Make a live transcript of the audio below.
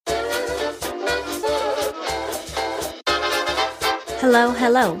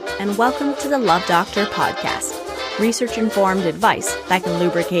Hello, and welcome to the Love Doctor podcast, research-informed advice that can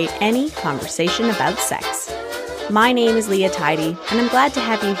lubricate any conversation about sex. My name is Leah Tidy, and I'm glad to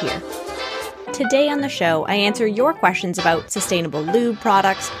have you here. Today on the show, I answer your questions about sustainable lube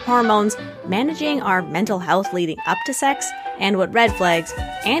products, hormones, managing our mental health leading up to sex, and what red flags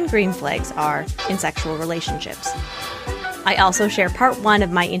and green flags are in sexual relationships. I also share part one of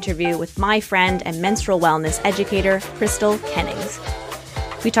my interview with my friend and menstrual wellness educator, Kennings.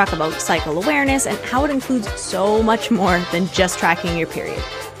 We talk about cycle awareness and how it includes so much more than just tracking your period.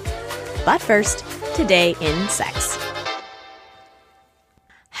 But first, today in sex.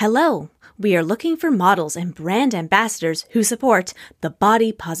 Hello, we are looking for models and brand ambassadors who support the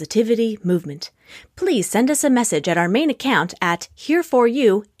body positivity movement. Please send us a message at our main account at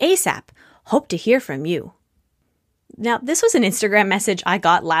Here4You ASAP. Hope to hear from you. Now, this was an Instagram message I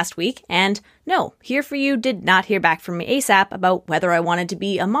got last week, and no, Here4You did not hear back from me ASAP about whether I wanted to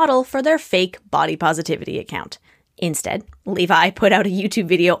be a model for their fake body positivity account. Instead, Levi put out a YouTube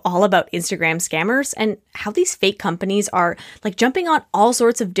video all about Instagram scammers and how these fake companies are jumping on all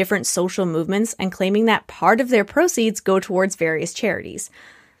sorts of different social movements and claiming that part of their proceeds go towards various charities.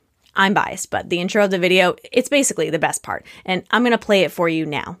 I'm biased, but the intro of the video, it's basically the best part, and I'm going to play it for you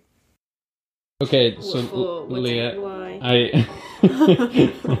now. Okay, so Leah,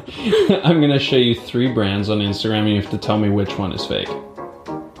 I'm going to show you 3 brands on Instagram and you have to tell me which one is fake.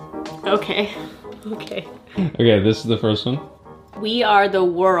 Okay. Okay, this is the first one. We are the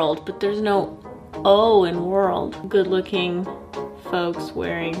world, but there's no O in world. Good looking folks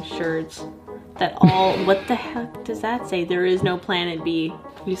wearing shirts that all, what the heck does that say? There is no planet B.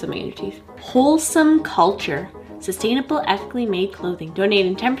 Do something in your teeth. Wholesome culture. Sustainable, ethically made clothing.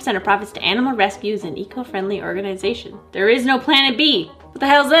 Donating 10% of profits to animal rescues and eco-friendly organization. There is no planet B. What the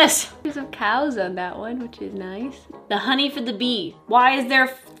hell is this? There's some cows on that one, which is nice. The honey for the bee. Why is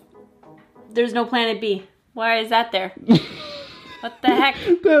there's no planet B? Why is that there? What the heck?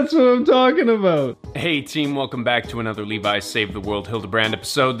 That's what I'm talking about. Hey team, welcome back to another Levi's Save the World Hildebrand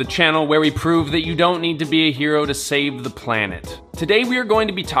episode, the channel where we prove that you don't need to be a hero to save the planet. Today we are going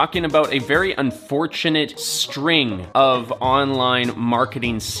to be talking about a very unfortunate string of online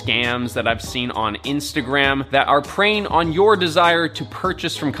marketing scams that I've seen on Instagram that are preying on your desire to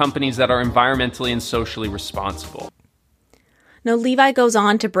purchase from companies that are environmentally and socially responsible. Now, Levi goes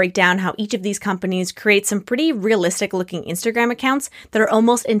on to break down how each of these companies create some pretty realistic-looking Instagram accounts that are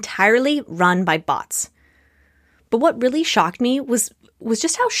almost entirely run by bots. But what really shocked me was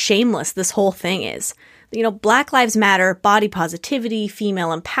just how shameless this whole thing is. You know, Black Lives Matter, body positivity,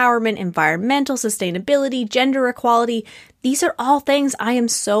 female empowerment, environmental sustainability, gender equality, these are all things I am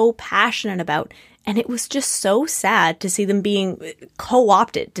so passionate about. And it was just so sad to see them being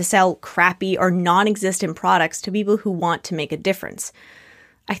co-opted to sell crappy or non-existent products to people who want to make a difference.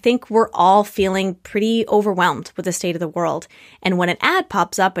 I think we're all feeling pretty overwhelmed with the state of the world. And when an ad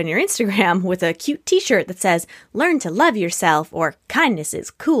pops up on your Instagram with a cute t-shirt that says, "Learn to love yourself" or "Kindness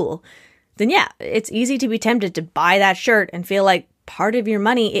is cool," then yeah, it's easy to be tempted to buy that shirt and feel like part of your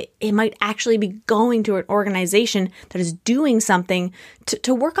money, it might actually be going to an organization that is doing something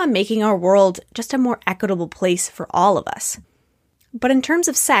to work on making our world just a more equitable place for all of us. But in terms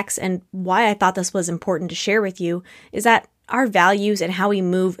of sex, and why I thought this was important to share with you, is that our values and how we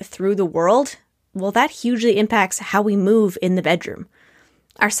move through the world, well, that hugely impacts how we move in the bedroom.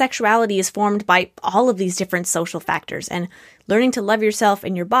 Our sexuality is formed by all of these different social factors, and learning to love yourself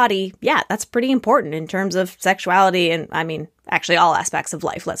and your body, yeah, that's pretty important in terms of sexuality and, actually all aspects of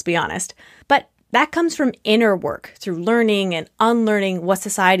life, let's be honest. But that comes from inner work, through learning and unlearning what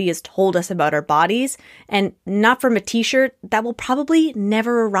society has told us about our bodies, and not from a t-shirt that will probably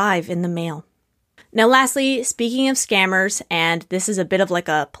never arrive in the mail. Now, lastly, speaking of scammers, and this is a bit of like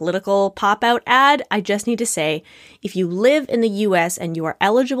a political pop-out ad, I just need to say, if you live in the US and you are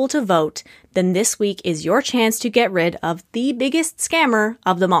eligible to vote, then this week is your chance to get rid of the biggest scammer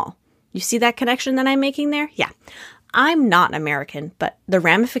of them all. You see that connection that I'm making there? Yeah. I'm not American, but the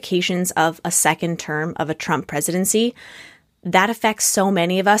ramifications of a second term of a Trump presidency, that affects so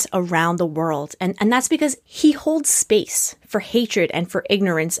many of us around the world. And that's because he holds space for hatred and for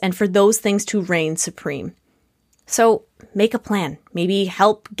ignorance and for those things to reign supreme. So make a plan. Maybe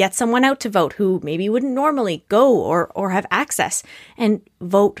help get someone out to vote who maybe wouldn't normally go or have access, and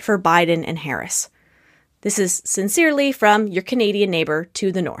vote for Biden and Harris. This is sincerely from your Canadian neighbor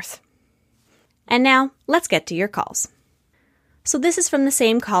to the north. And now, let's get to your calls. So this is from the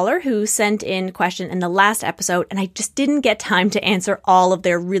same caller who sent in a question in the last episode, and I just didn't get time to answer all of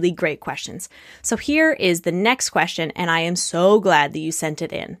their really great questions. So here is the next question, and I am so glad that you sent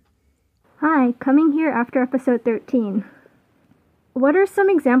it in. Hi, coming here after episode 13. what are some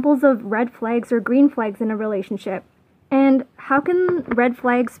examples of red flags or green flags in a relationship? And how can red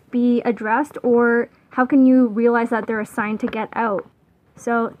flags be addressed, or how can you realize that they're a sign to get out?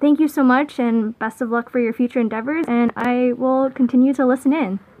 So thank you so much, and best of luck for your future endeavors, and I will continue to listen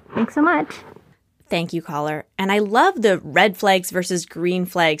in. Thanks so much. Thank you, caller. And I love the red flags versus green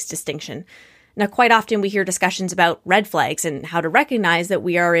flags distinction. Now, quite often we hear discussions about red flags and how to recognize that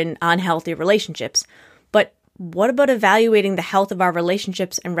we are in unhealthy relationships. But what about evaluating the health of our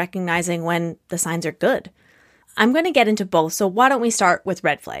relationships and recognizing when the signs are good? I'm going to get into both, so why don't we start with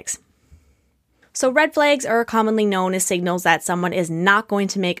red flags? So red flags are commonly known as signals that someone is not going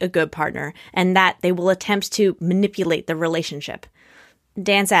to make a good partner and that they will attempt to manipulate the relationship.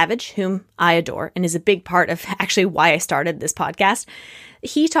 Dan Savage, whom I adore and is a big part of actually why I started this podcast,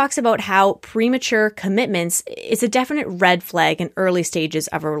 he talks about how premature commitments is a definite red flag in early stages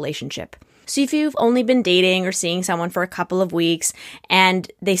of a relationship. So if you've only been dating or seeing someone for a couple of weeks and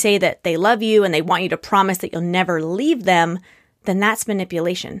they say that they love you and they want you to promise that you'll never leave them, then that's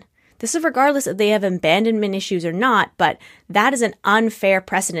manipulation. This is regardless if they have abandonment issues or not, but that is an unfair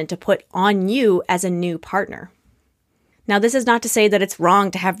precedent to put on you as a new partner. Now, this is not to say that it's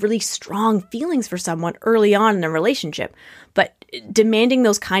wrong to have really strong feelings for someone early on in a relationship, but demanding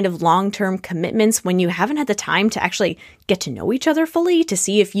those kind of long-term commitments when you haven't had the time to actually get to know each other fully, to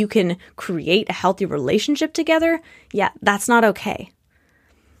see if you can create a healthy relationship together, yeah, that's not okay.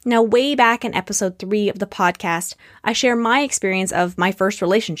 Now, way back in episode 3 of the podcast, I share my experience of my first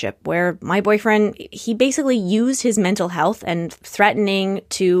relationship where my boyfriend, he basically used his mental health and threatening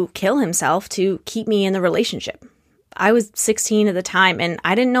to kill himself to keep me in the relationship. I was 16 at the time and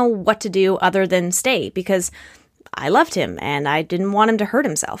I didn't know what to do other than stay because I loved him and I didn't want him to hurt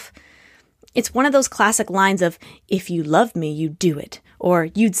himself. It's one of those classic lines of, if you love me, you do it, or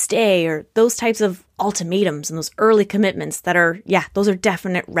you'd stay, or those types of ultimatums and those early commitments that are, those are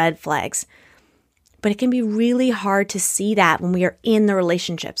definite red flags. But it can be really hard to see that when we are in the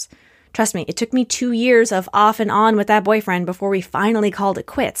relationships. Trust me, it took me 2 years of off and on with that boyfriend before we finally called it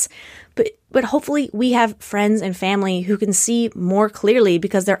quits. But hopefully we have friends and family who can see more clearly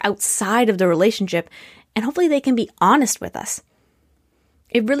because they're outside of the relationship, and hopefully they can be honest with us.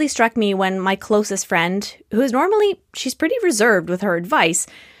 It really struck me when my closest friend, who is normally, she's pretty reserved with her advice,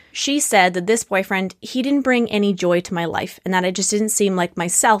 she said that this boyfriend, he didn't bring any joy to my life and that I just didn't seem like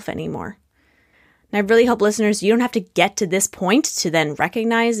myself anymore. And I really hope listeners, you don't have to get to this point to then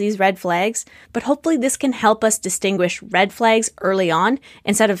recognize these red flags, but hopefully this can help us distinguish red flags early on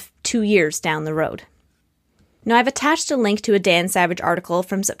instead of 2 years down the road. Now, I've attached a link to a Dan Savage article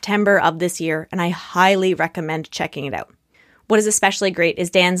from September of this year, and I highly recommend checking it out. What is especially great is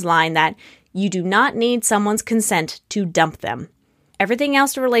Dan's line that you do not need someone's consent to dump them. Everything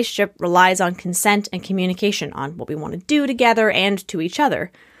else in a relationship relies on consent and communication on what we want to do together and to each other.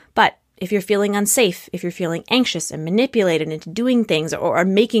 But if you're feeling unsafe, if you're feeling anxious and manipulated into doing things or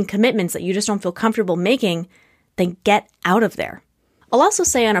making commitments that you just don't feel comfortable making, then get out of there. I'll also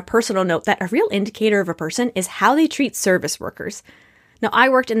say on a personal note that a real indicator of a person is how they treat service workers. Now, I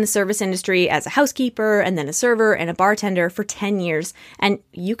worked in the service industry as a housekeeper and then a server and a bartender for 10 years, and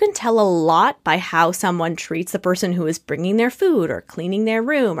you can tell a lot by how someone treats the person who is bringing their food or cleaning their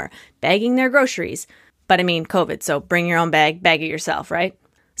room or bagging their groceries. But I mean, COVID, so bring your own bag it yourself, right?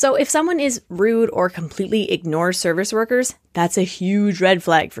 So if someone is rude or completely ignores service workers, that's a huge red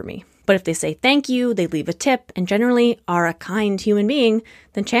flag for me. But if they say thank you, they leave a tip, and generally are a kind human being,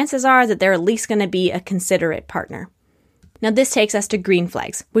 then chances are that they're at least going to be a considerate partner. Now, this takes us to green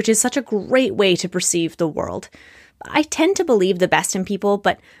flags, which is such a great way to perceive the world. I tend to believe the best in people,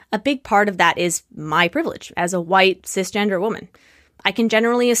 but a big part of that is my privilege as a white, cisgender woman. I can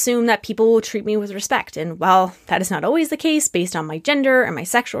generally assume that people will treat me with respect, and while that is not always the case based on my gender and my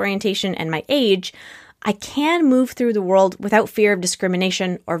sexual orientation and my age, I can move through the world without fear of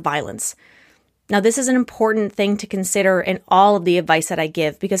discrimination or violence. Now, this is an important thing to consider in all of the advice that I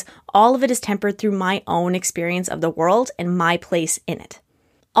give because all of it is tempered through my own experience of the world and my place in it.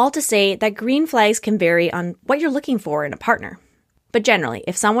 All to say that green flags can vary on what you're looking for in a partner. But generally,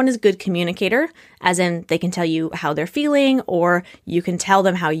 if someone is a good communicator, as in they can tell you how they're feeling or you can tell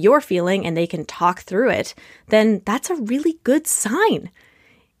them how you're feeling and they can talk through it, then that's a really good sign.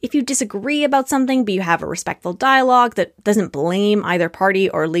 If you disagree about something, but you have a respectful dialogue that doesn't blame either party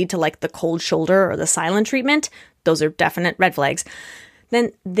or lead to like the cold shoulder or the silent treatment, those are definite red flags,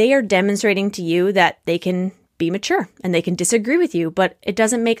 then they are demonstrating to you that they can be mature and they can disagree with you, but it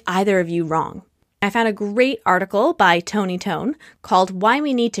doesn't make either of you wrong. I found a great article by Tony Tone called Why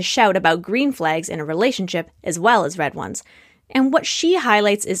We Need to Shout About Green Flags in a Relationship as well as Red Ones. And what she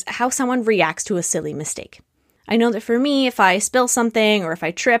highlights is how someone reacts to a silly mistake. I know that for me, if I spill something or if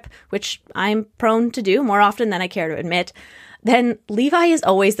I trip, which I'm prone to do more often than I care to admit, then Levi is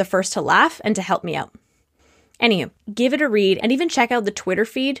always the first to laugh and to help me out. Anywho, give it a read and even check out the Twitter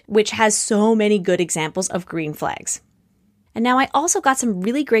feed, which has so many good examples of green flags. And now I also got some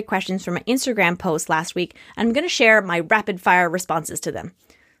really great questions from my Instagram post last week, and I'm going to share my rapid fire responses to them.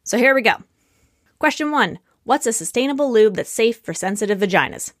 So here we go. Question 1. What's a sustainable lube that's safe for sensitive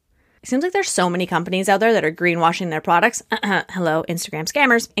vaginas? It seems like there's so many companies out there that are greenwashing their products, hello, Instagram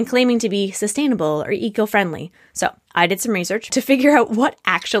scammers, and claiming to be sustainable or eco-friendly. So I did some research to figure out what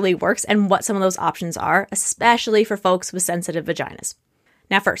actually works and what some of those options are, especially for folks with sensitive vaginas.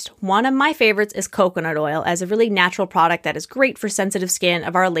 Now first, one of my favorites is coconut oil as a really natural product that is great for sensitive skin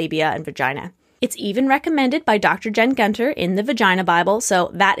of our labia and vagina. It's even recommended by Dr. Jen Gunter in the Vagina Bible,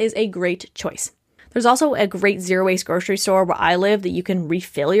 so that is a great choice. There's also a great zero-waste grocery store where I live that you can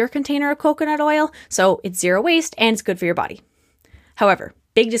refill your container of coconut oil, so it's zero waste and it's good for your body. However,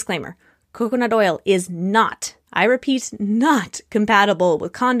 big disclaimer, coconut oil is not, I repeat, not compatible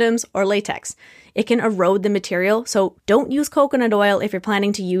with condoms or latex. It can erode the material, so don't use coconut oil if you're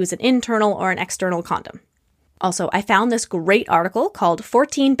planning to use an internal or an external condom. Also, I found this great article called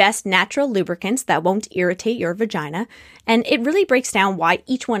 14 Best Natural Lubricants That Won't Irritate Your Vagina, and it really breaks down why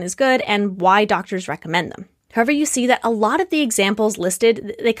each one is good and why doctors recommend them. However, you see that a lot of the examples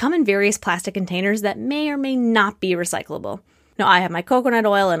listed, they come in various plastic containers that may or may not be recyclable. Now, I have my coconut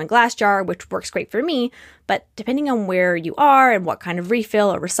oil in a glass jar, which works great for me, but depending on where you are and what kind of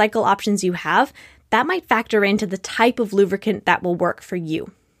refill or recycle options you have, that might factor into the type of lubricant that will work for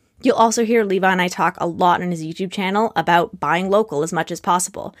you. You'll also hear Levi and I talk a lot on his YouTube channel about buying local as much as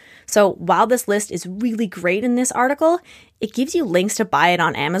possible. So while this list is really great in this article, it gives you links to buy it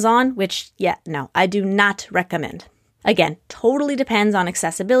on Amazon, which, I do not recommend. Again, totally depends on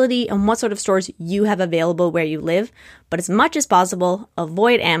accessibility and what sort of stores you have available where you live, but as much as possible,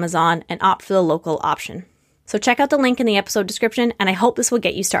 avoid Amazon and opt for the local option. So check out the link in the episode description, and I hope this will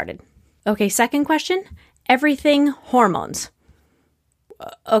get you started. Okay, second question, everything hormones.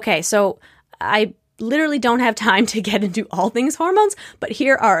 Okay, so I literally don't have time to get into all things hormones, but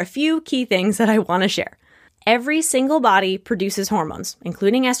here are a few key things that I want to share. Every single body produces hormones,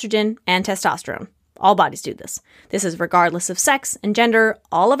 including estrogen and testosterone. All bodies do this. This is regardless of sex and gender.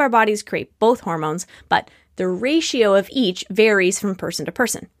 All of our bodies create both hormones, but the ratio of each varies from person to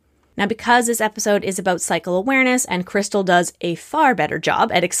person. Now, because this episode is about cycle awareness and Crystal does a far better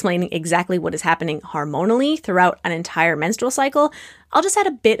job at explaining exactly what is happening hormonally throughout an entire menstrual cycle, I'll just add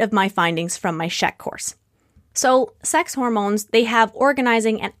a bit of my findings from my SHEC course. So, sex hormones, they have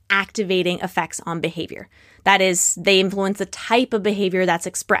organizing and activating effects on behavior. That is, they influence the type of behavior that's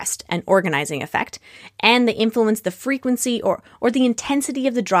expressed, an organizing effect, and they influence the frequency or the intensity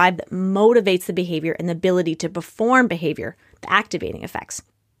of the drive that motivates the behavior and the ability to perform behavior, the activating effects.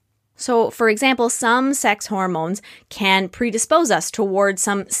 So, for example, some sex hormones can predispose us towards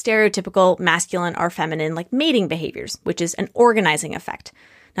some stereotypical masculine or feminine like mating behaviors, which is an organizing effect.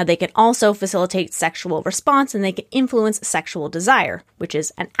 Now, they can also facilitate sexual response and they can influence sexual desire, which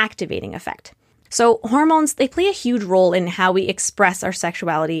is an activating effect. So hormones, they play a huge role in how we express our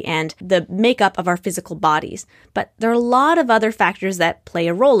sexuality and the makeup of our physical bodies. But there are a lot of other factors that play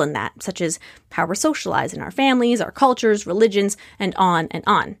a role in that, such as how we're socialized in our families, our cultures, religions, and on and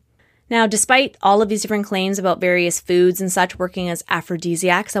on. Now, despite all of these different claims about various foods and such working as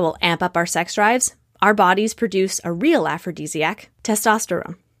aphrodisiacs that will amp up our sex drives, our bodies produce a real aphrodisiac,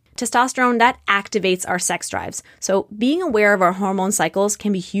 testosterone. Testosterone, that activates our sex drives. So being aware of our hormone cycles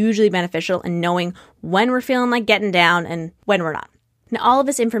can be hugely beneficial in knowing when we're feeling like getting down and when we're not. Now, all of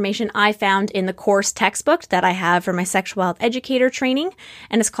this information I found in the course textbook that I have for my sexual health educator training,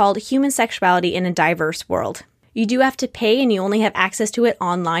 and it's called Human Sexuality in a Diverse World. You do have to pay and you only have access to it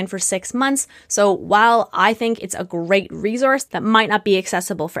online for 6 months. So while I think it's a great resource, that might not be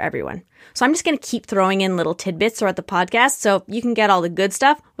accessible for everyone. So I'm just going to keep throwing in little tidbits throughout the podcast so you can get all the good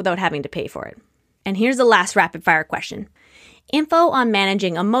stuff without having to pay for it. And here's the last rapid fire question. Info on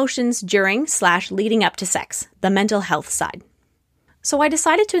managing emotions during/leading up to sex, the mental health side. So I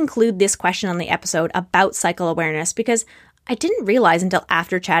decided to include this question on the episode about cycle awareness because I didn't realize until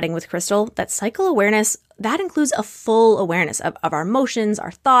after chatting with Crystal that cycle awareness, that includes a full awareness of our emotions,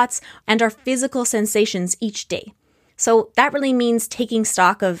 our thoughts, and our physical sensations each day. So that really means taking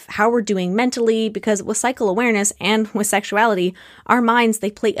stock of how we're doing mentally, because with cycle awareness and with sexuality, our minds,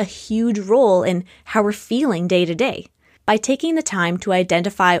 they play a huge role in how we're feeling day to day. By taking the time to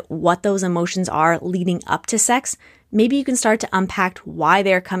identify what those emotions are leading up to sex, maybe you can start to unpack why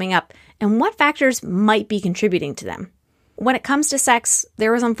they're coming up and what factors might be contributing to them. When it comes to sex,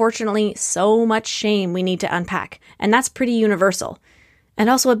 there is unfortunately so much shame we need to unpack, and that's pretty universal, and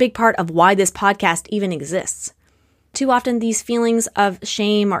also a big part of why this podcast even exists. Too often, these feelings of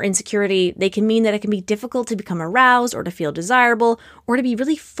shame or insecurity, they can mean that it can be difficult to become aroused or to feel desirable or to be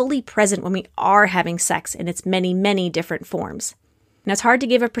really fully present when we are having sex in its many, many different forms. Now, it's hard to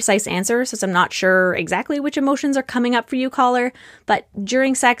give a precise answer since I'm not sure exactly which emotions are coming up for you, caller, but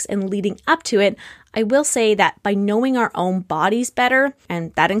during sex and leading up to it, I will say that by knowing our own bodies better,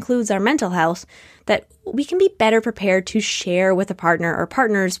 and that includes our mental health, that we can be better prepared to share with a partner or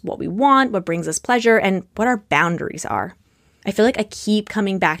partners what we want, what brings us pleasure, and what our boundaries are. I feel like I keep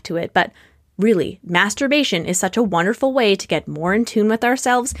coming back to it, but really, masturbation is such a wonderful way to get more in tune with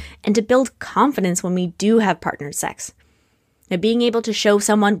ourselves and to build confidence when we do have partnered sex. Now, being able to show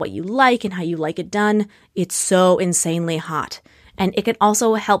someone what you like and how you like it done, it's so insanely hot. And it can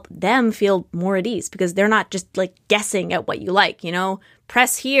also help them feel more at ease because they're not just like guessing at what you like,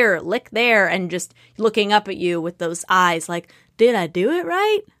 press here, lick there, and just looking up at you with those eyes like, did I do it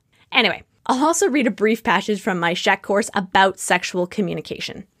right? Anyway, I'll also read a brief passage from my SHEC course about sexual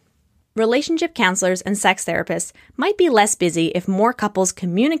communication. Relationship counselors and sex therapists might be less busy if more couples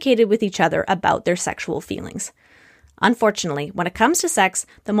communicated with each other about their sexual feelings. Unfortunately, when it comes to sex,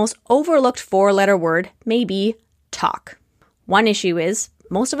 the most overlooked four-letter word may be talk. One issue is,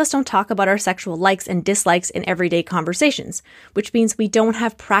 most of us don't talk about our sexual likes and dislikes in everyday conversations, which means we don't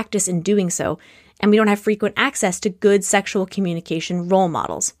have practice in doing so, and we don't have frequent access to good sexual communication role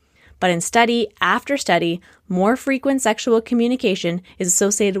models. But in study after study, more frequent sexual communication is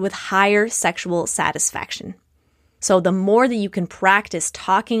associated with higher sexual satisfaction. So the more that you can practice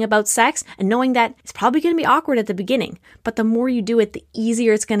talking about sex and knowing that it's probably going to be awkward at the beginning, but the more you do it, the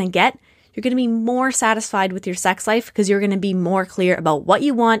easier it's going to get. You're going to be more satisfied with your sex life because you're going to be more clear about what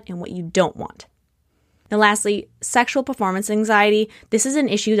you want and what you don't want. Now, lastly, sexual performance anxiety. This is an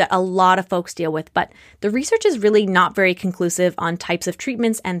issue that a lot of folks deal with, but the research is really not very conclusive on types of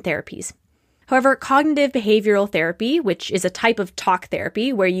treatments and therapies. However, cognitive behavioral therapy, which is a type of talk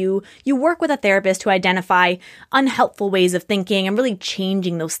therapy where you work with a therapist to identify unhelpful ways of thinking and really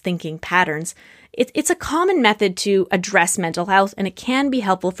changing those thinking patterns, it's a common method to address mental health, and it can be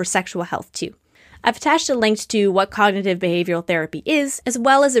helpful for sexual health too. I've attached a link to what cognitive behavioral therapy is, as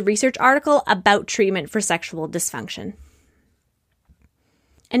well as a research article about treatment for sexual dysfunction.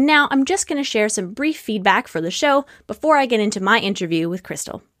 And now I'm just going to share some brief feedback for the show before I get into my interview with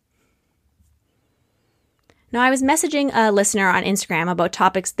Crystal. Now, I was messaging a listener on Instagram about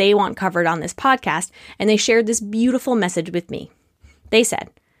topics they want covered on this podcast, and they shared this beautiful message with me. They said,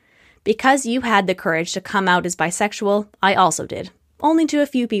 "Because you had the courage to come out as bisexual, I also did. Only to a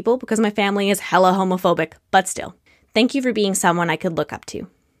few people because my family is hella homophobic, but still. Thank you for being someone I could look up to."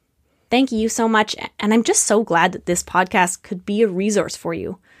 Thank you so much, and I'm just so glad that this podcast could be a resource for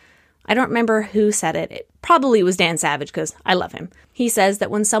you. I don't remember who said it. It probably was Dan Savage because I love him. He says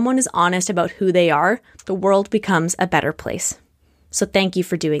that when someone is honest about who they are, the world becomes a better place. So thank you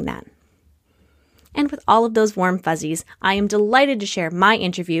for doing that. And with all of those warm fuzzies, I am delighted to share my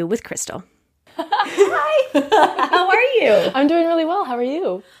interview with Crystal. Hi! How are you? I'm doing really well. How are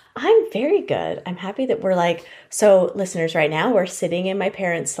you? I'm very good. I'm happy that so listeners, right now we're sitting in my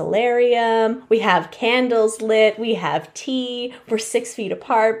parents' solarium. We have candles lit. We have tea. We're 6 feet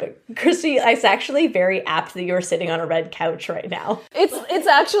apart. But Christy, it's actually very apt that you're sitting on a red couch right now. It's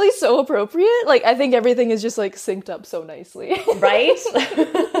actually so appropriate. Like, I think everything is just like synced up so nicely. Right?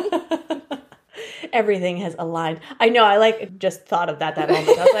 Everything has aligned. I know, I just thought of that moment.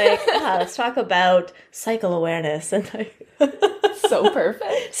 I was like, let's talk about cycle awareness. And so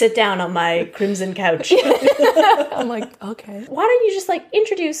perfect. Sit down on my crimson couch. I'm like, okay. Why don't you just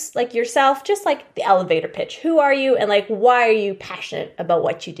introduce yourself, just the elevator pitch. Who are you and why are you passionate about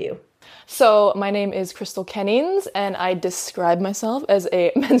what you do? So my name is Crystal Kennings, and I describe myself as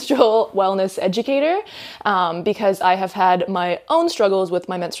a menstrual wellness educator because I have had my own struggles with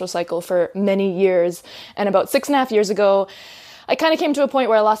my menstrual cycle for many years. And about 6.5 years ago, I kind of came to a point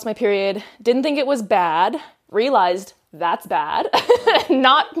where I lost my period, didn't think it was bad, realized that's bad,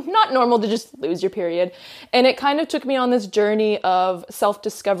 not normal to just lose your period. And it kind of took me on this journey of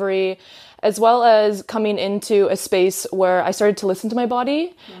self-discovery, as well as coming into a space where I started to listen to my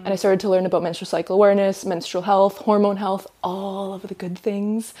body and I started to learn about menstrual cycle awareness, menstrual health, hormone health, all of the good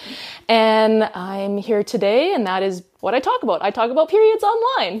things. And I'm here today, and that is what I talk about. I talk about periods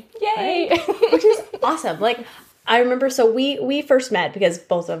online. Yay! Right. Which is awesome. I remember, so we first met because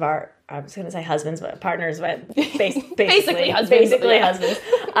both of our, I was going to say husbands, but partners, but basically husbands,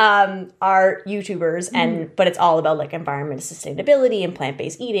 are YouTubers, but it's all about environment, sustainability, and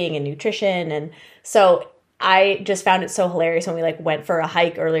plant-based eating and nutrition. And so I just found it so hilarious when we like went for a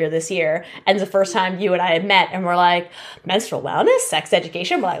hike earlier this year, and the first time you and I had met, and we're like, menstrual wellness, sex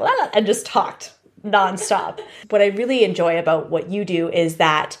education, we're like, la, la, and just talked nonstop. What I really enjoy about what you do is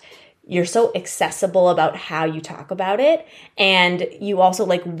that you're so accessible about how you talk about it, and you also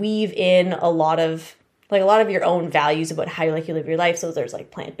like weave in a lot of your own values about how you live your life. So there's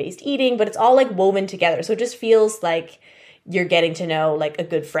like plant-based eating, but it's all like woven together. So it just feels like you're getting to know like a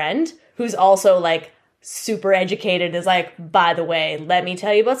good friend who's also like super educated, is like, by the way, let me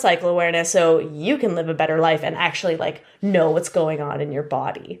tell you about cycle awareness so you can live a better life and actually like know what's going on in your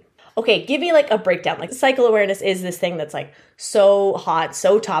body. Okay, give me like a breakdown. Like cycle awareness is this thing that's like so hot,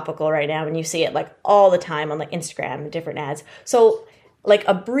 so topical right now, and you see it like all the time on like Instagram and different ads. So like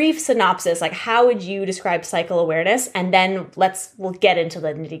a brief synopsis, like how would you describe cycle awareness? And then we'll get into the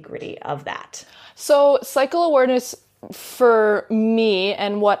nitty gritty of that. So cycle awareness for me,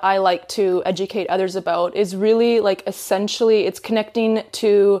 and what I like to educate others about, is really like essentially it's connecting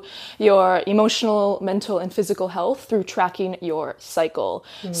to your emotional, mental, and physical health through tracking your cycle.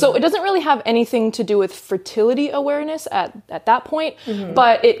 So it doesn't really have anything to do with fertility awareness at that point,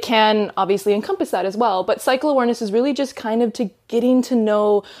 but it can obviously encompass that as well. But cycle awareness is really just kind of to getting to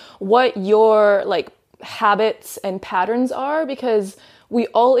know what your like habits and patterns are, because we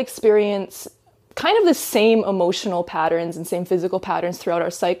all experience kind of the same emotional patterns and same physical patterns throughout our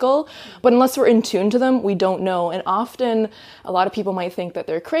cycle, but unless we're in tune to them, we don't know. And often a lot of people might think that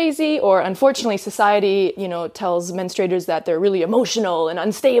they're crazy, or unfortunately society, tells menstruators that they're really emotional and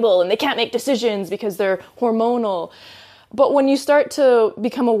unstable and they can't make decisions because they're hormonal. But when you start to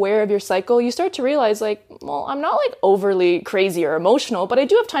become aware of your cycle, you start to realize like, well, I'm not like overly crazy or emotional, but I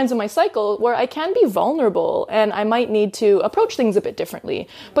do have times in my cycle where I can be vulnerable and I might need to approach things a bit differently.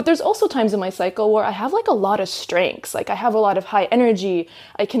 But there's also times in my cycle where I have like a lot of strengths. Like I have a lot of high energy.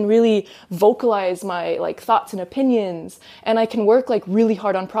 I can really vocalize my like thoughts and opinions, and I can work like really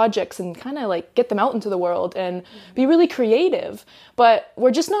hard on projects and kind of like get them out into the world and be really creative. But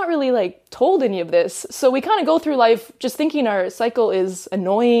we're just not really like told any of this. So we kind of go through life just thinking our cycle is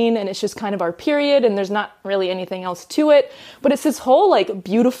annoying and it's just kind of our period and there's not really anything else to it. But it's this whole like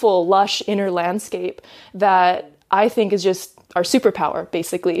beautiful, lush inner landscape that I think is just our superpower,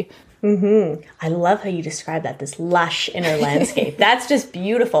 basically. I love how you describe that, this lush inner landscape. That's just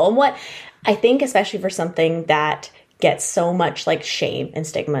beautiful. And what I think, especially for something that gets so much like shame and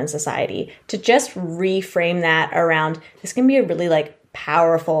stigma in society, to just reframe that around, this can be a really like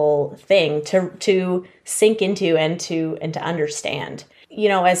powerful thing to sink into and to understand.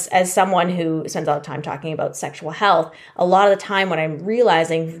 As someone who spends a lot of time talking about sexual health, a lot of the time what I'm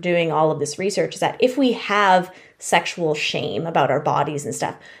realizing from doing all of this research is that if we have sexual shame about our bodies and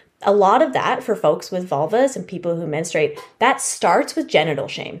stuff, a lot of that for folks with vulvas and people who menstruate, that starts with genital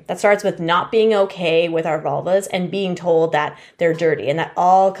shame. That starts with not being okay with our vulvas and being told that they're dirty. And that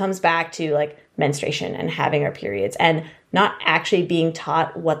all comes back to like menstruation and having our periods and not actually being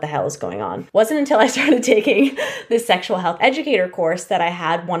taught what the hell is going on. It wasn't until I started taking this sexual health educator course that I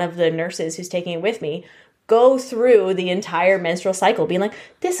had one of the nurses who's taking it with me go through the entire menstrual cycle being like,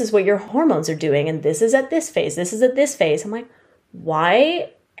 this is what your hormones are doing. And this is at this phase. This is at this phase. I'm like,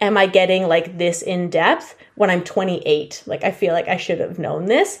 why am I getting like this in depth when I'm 28? Like, I feel like I should have known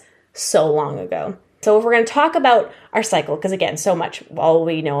this so long ago. So if we're going to talk about our cycle, because again, so much all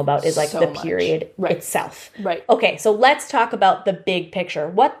we know about is like so the period itself. Right. Okay, so let's talk about the big picture.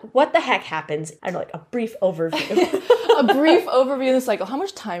 What the heck happens? I don't know, like a brief overview. A brief overview of the cycle. How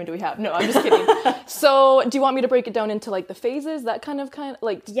much time do we have? No, I'm just kidding. So do you want me to break it down into like the phases, that kind of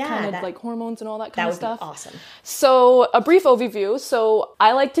like hormones and all that kind of stuff? That would be awesome. So a brief overview. So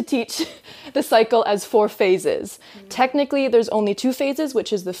I like to teach the cycle as 4 phases. Technically, there's only 2 phases,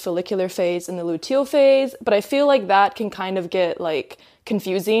 which is the follicular phase and the luteal phase. But I feel like that can kind of get like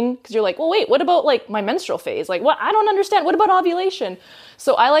confusing because you're like, well, wait, what about like my menstrual phase? Like, what? I don't understand. What about ovulation?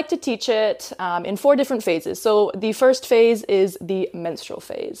 So I like to teach it in 4 different phases. So the first phase is the menstrual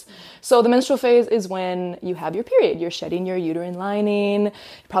phase. So the menstrual phase is when you have your period. You're shedding your uterine lining, you're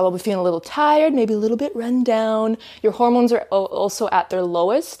probably feeling a little tired, maybe a little bit run down. Your hormones are also at their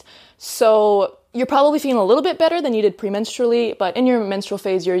lowest. So you're probably feeling a little bit better than you did premenstrually, but in your menstrual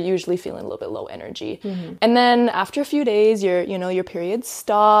phase, you're usually feeling a little bit low energy. And then after a few days, your period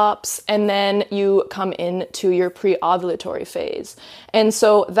stops, and then you come into your pre-ovulatory phase. And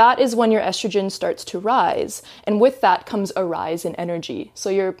so that is when your estrogen starts to rise. And with that comes a rise in energy. So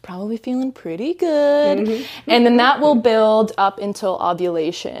you're probably feeling pretty good. And then that will build up until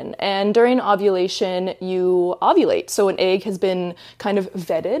ovulation. And during ovulation, you ovulate. So an egg has been kind of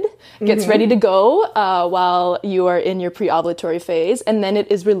vetted, gets ready to go. grow while you are in your pre-ovulatory phase, and then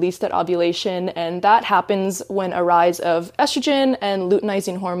it is released at ovulation, and that happens when a rise of estrogen and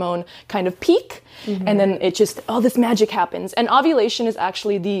luteinizing hormone kind of peak, and then it just, all this magic happens. And ovulation is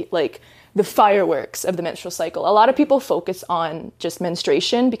actually the fireworks of the menstrual cycle. A lot of people focus on just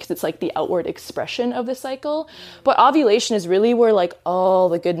menstruation because it's like the outward expression of the cycle. But ovulation is really where like all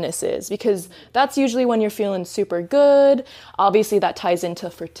the goodness is, because that's usually when you're feeling super good. Obviously that ties into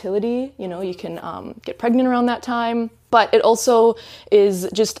fertility. You know, you can get pregnant around that time. But it also is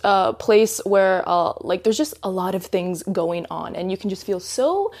just a place where there's just a lot of things going on and you can just feel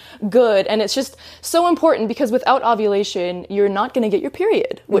so good. And it's just so important because without ovulation, you're not going to get your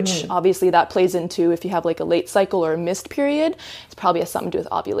period, which obviously that plays into if you have like a late cycle or a missed period, it probably has something to do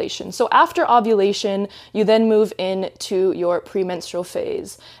with ovulation. So after ovulation, you then move into your premenstrual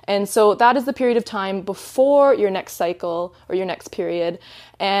phase. And so that is the period of time before your next cycle or your next period.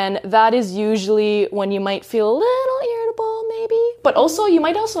 And that is usually when you might feel a little irritable, maybe. But also, you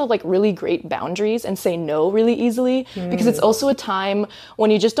might also have like really great boundaries and say no really easily, because it's also a time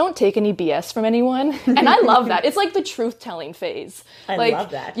when you just don't take any BS from anyone. And I love that. It's like the truth-telling phase. I like, love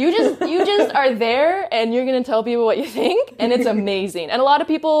that. You just are there and you're going to tell people what you think, and it's amazing. And a lot of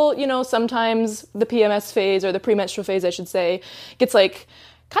people, you know, sometimes the PMS phase, or the premenstrual phase, I should say, gets like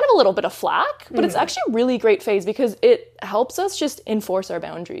kind of a little bit of flack, but it's actually a really great phase because it helps us just enforce our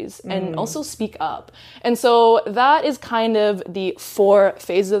boundaries and also speak up. And so that is kind of the 4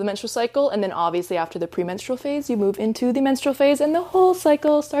 phases of the menstrual cycle. And then obviously after the premenstrual phase, you move into the menstrual phase and the whole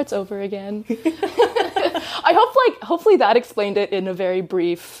cycle starts over again. Hopefully that explained it in a very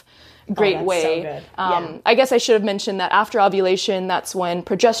brief, great way. So good. Yeah. I guess I should have mentioned that after ovulation, that's when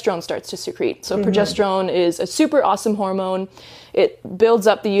progesterone starts to secrete. So progesterone is a super awesome hormone. It builds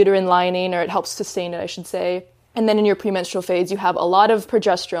up the uterine lining, or it helps sustain it, I should say. And then in your premenstrual phase, you have a lot of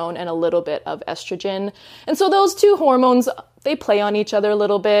progesterone and a little bit of estrogen. And so those 2 hormones, they play on each other a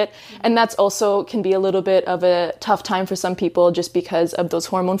little bit. And that's also can be a little bit of a tough time for some people just because of those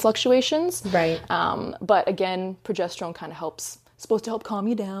hormone fluctuations. Right. But again, progesterone kind of helps. Supposed to help calm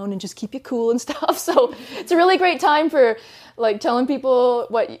you down and just keep you cool and stuff. So it's a really great time for like telling people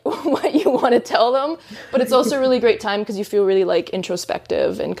what you want to tell them, but it's also a really great time because you feel really like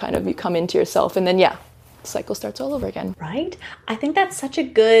introspective and kind of you come into yourself, and then the cycle starts all over again. Right? I think that's such a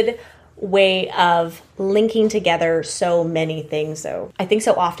good way of linking together so many things, though. I think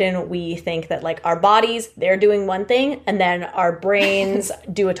so often we think that like our bodies, they're doing one thing, and then our brains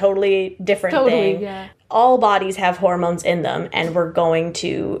do a totally different thing. Yeah. All bodies have hormones in them, and we're going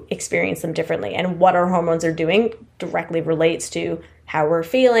to experience them differently. And what our hormones are doing directly relates to how we're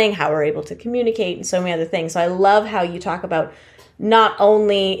feeling, how we're able to communicate, and so many other things. So I love how you talk about not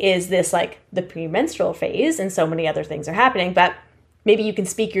only is this like the premenstrual phase and so many other things are happening, but maybe you can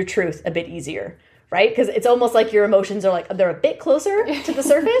speak your truth a bit easier, right? Because it's almost like your emotions are like, they're a bit closer to the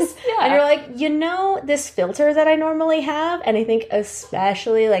surface. And you're like, you know, this filter that I normally have. And I think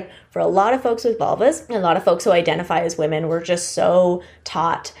especially like for a lot of folks with vulvas, and a lot of folks who identify as women, we're just so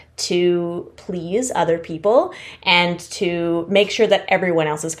taught to please other people and to make sure that everyone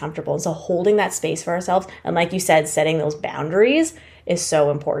else is comfortable. And so holding that space for ourselves, and like you said, setting those boundaries is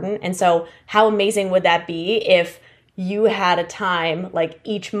so important. And so how amazing would that be if you had a time like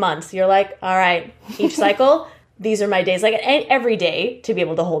each month, you're like, all right, each cycle, these are my days, like every day, to be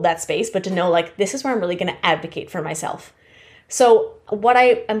able to hold that space, but to know like, this is where I'm really going to advocate for myself. So what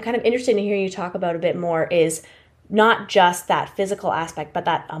I'm kind of interested in hearing you talk about a bit more is not just that physical aspect, but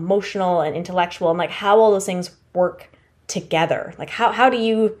that emotional and intellectual, and like how all those things work together. Like how do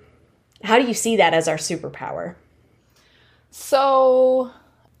you see that as our superpower? So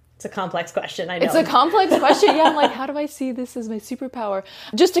it's a complex question, I know. It's a complex question. Yeah, I'm like, how do I see this as my superpower?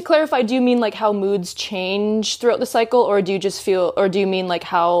 Just to clarify, do you mean like how moods change throughout the cycle, or do you mean like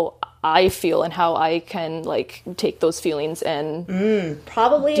how I feel and how I can like take those feelings and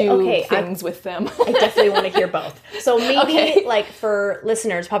probably do things with them? I definitely want to hear both. So maybe like for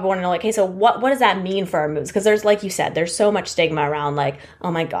listeners probably want to know like, hey, so what does that mean for our moods? Because there's, like you said, there's so much stigma around like, oh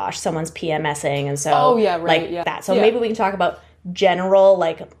my gosh, someone's PMSing, and so that. So maybe we can talk about general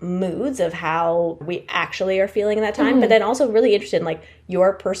like moods of how we actually are feeling in that time, but then also really interested in like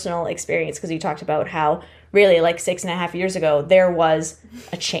your personal experience, because you talked about how really like 6.5 years ago there was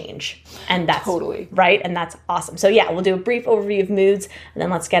a change, and that's totally right, and that's awesome. So yeah, we'll do a brief overview of moods, and then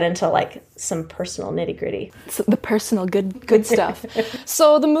let's get into like some personal nitty-gritty. So the personal good stuff.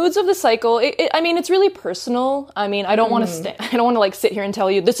 So the moods of the cycle, I mean, it's really personal. I mean, I don't want to like sit here and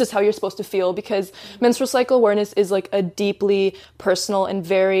tell you this is how you're supposed to feel, because menstrual cycle awareness is like a deeply personal and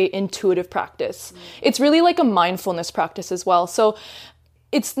very intuitive practice. It's really like a mindfulness practice as well. So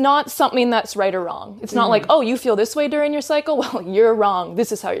it's not something that's right or wrong. It's not like, oh, you feel this way during your cycle? Well, you're wrong.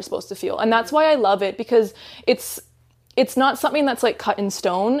 This is how you're supposed to feel. And that's why I love it, because it's not something that's like cut in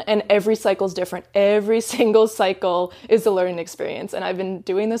stone, and every cycle is different. Every single cycle is a learning experience. And I've been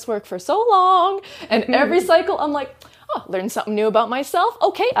doing this work for so long, and every cycle I'm like, oh, learn something new about myself.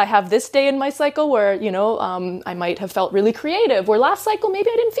 Okay, I have this day in my cycle where, I might have felt really creative, where last cycle, maybe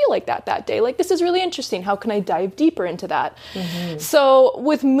I didn't feel like that day. Like, this is really interesting. How can I dive deeper into that? So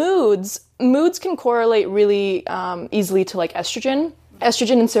with moods can correlate really easily to like estrogen.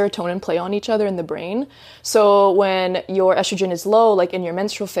 Estrogen and serotonin play on each other in the brain. So when your estrogen is low, like in your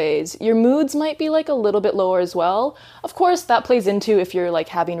menstrual phase, your moods might be like a little bit lower as well. Of course, that plays into if you're like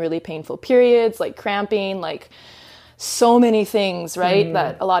having really painful periods, like cramping, like so many things, right,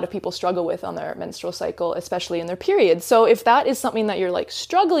 that a lot of people struggle with on their menstrual cycle, especially in their periods. So if that is something that you're like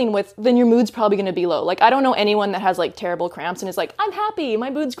struggling with, then your mood's probably going to be low. Like, I don't know anyone that has like terrible cramps and is like, I'm happy, my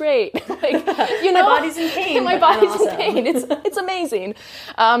mood's great. Like, my body's in pain. My body's in pain. It's amazing.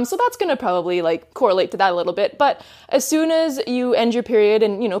 So that's going to probably like correlate to that a little bit. But as soon as you end your period,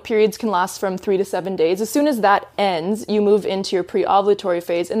 and periods can last from 3 to 7 days, as soon as that ends, you move into your pre-ovulatory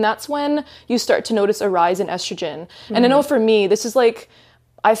phase, and that's when you start to notice a rise in estrogen. And I know for me,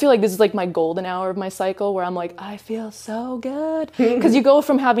 I feel like this is like my golden hour of my cycle, where I'm like, I feel so good. Because you go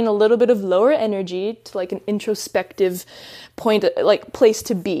from having a little bit of lower energy to like an introspective point, like place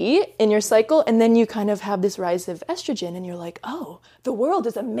to be in your cycle. And then you kind of have this rise of estrogen and you're like, oh, the world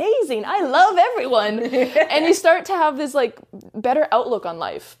is amazing. I love everyone. And you start to have this like better outlook on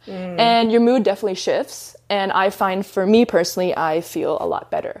life. And your mood definitely shifts. And I find, for me personally, I feel a lot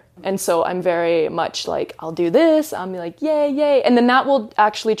better. And so I'm very much like, I'll do this. I'm like, yay, yay. And then that will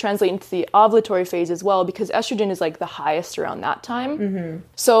actually translate into the ovulatory phase as well, because estrogen is like the highest around that time.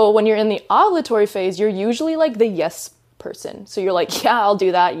 So when you're in the ovulatory phase, you're usually like the yes person. So you're like, yeah, I'll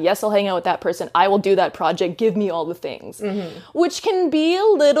do that. Yes, I'll hang out with that person. I will do that project. Give me all the things. Which can be a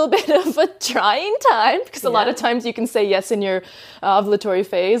little bit of a trying time, because a lot of times you can say yes in your ovulatory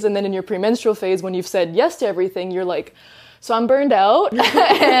phase, and then in your premenstrual phase, when you've said yes to everything, you're like, so I'm burned out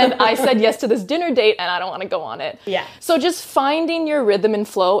and I said yes to this dinner date and I don't want to go on it. Yeah. So just finding your rhythm and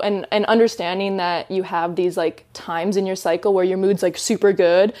flow, and understanding that you have these like times in your cycle where your mood's like super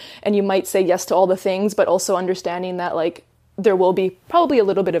good and you might say yes to all the things, but also understanding that like there will be probably a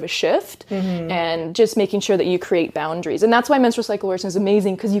little bit of a shift, and just making sure that you create boundaries. And that's why menstrual cycle awareness is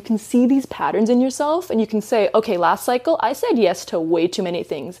amazing, because you can see these patterns in yourself and you can say, okay, last cycle I said yes to way too many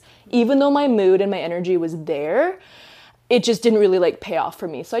things. Even though my mood and my energy was there, it just didn't really like pay off for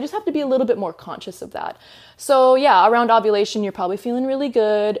me. So I just have to be a little bit more conscious of that. So yeah, around ovulation, you're probably feeling really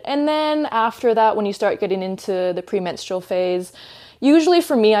good. And then after that, when you start getting into the premenstrual phase, usually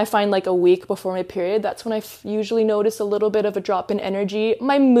for me, I find like a week before my period, that's when I usually notice a little bit of a drop in energy.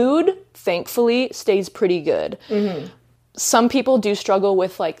 My mood, thankfully, stays pretty good. Some people do struggle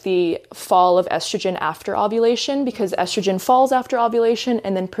with like the fall of estrogen after ovulation, because estrogen falls after ovulation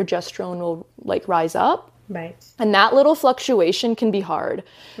and then progesterone will like rise up. Right. And that little fluctuation can be hard.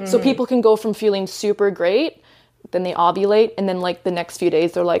 So people can go from feeling super great, then they ovulate, and then like the next few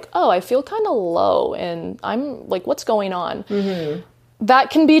days they're like, oh, I feel kind of low and I'm like, what's going on?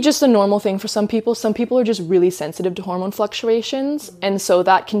 That can be just a normal thing for some people. Some people are just really sensitive to hormone fluctuations. And so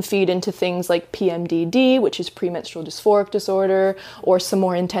that can feed into things like PMDD, which is premenstrual dysphoric disorder, or some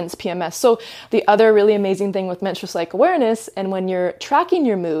more intense PMS. So the other really amazing thing with menstrual cycle awareness, and when you're tracking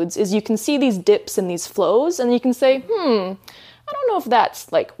your moods, is you can see these dips and these flows, and you can say, I don't know if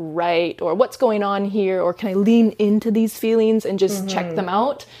that's like right, or what's going on here, or can I lean into these feelings and just check them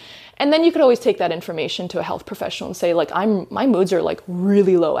out? And then you could always take that information to a health professional and say, like, my moods are like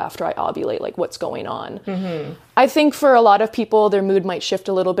really low after I ovulate, like what's going on? I think for a lot of people, their mood might shift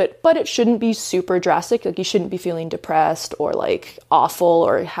a little bit, but it shouldn't be super drastic. Like, you shouldn't be feeling depressed or like awful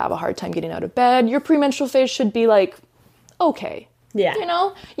or have a hard time getting out of bed. Your premenstrual phase should be like, okay. Yeah. You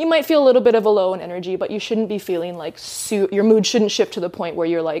know, you might feel a little bit of a low in energy, but you shouldn't be feeling like your mood shouldn't shift to the point where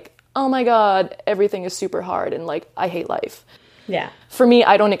you're like, oh my God, everything is super hard and like, I hate life. Yeah. For me,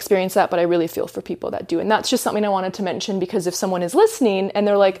 I don't experience that, but I really feel for people that do. And that's just something I wanted to mention, because if someone is listening and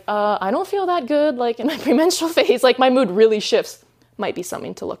they're like, I don't feel that good, like in my premenstrual phase, like my mood really shifts, might be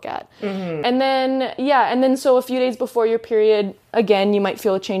something to look at. And then, so a few days before your period, again, you might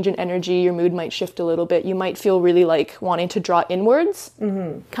feel a change in energy. Your mood might shift a little bit. You might feel really like wanting to draw inwards,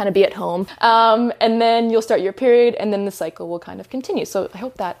 kind of be at home. And then you'll start your period, and then the cycle will kind of continue. So I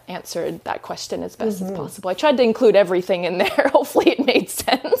hope that answered that question as best as possible. I tried to include everything in there. Hopefully it made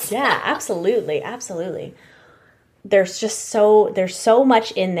sense. Yeah, absolutely. Absolutely. There's so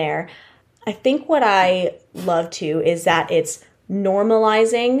much in there. I think what I love too is that it's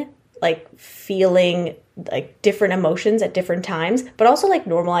normalizing like feeling like different emotions at different times, but also like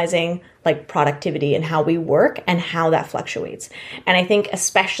normalizing like productivity and how we work and how that fluctuates. And I think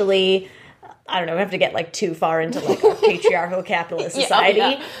especially, I don't know, we have to get like too far into like our patriarchal capitalist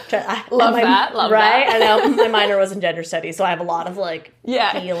society. Love that. Right? I know my minor was in gender studies, so I have a lot of like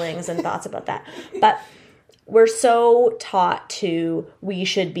feelings and thoughts about that. But we're so taught we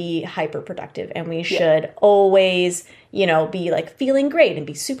should be hyper productive and we should always, you know, be like feeling great and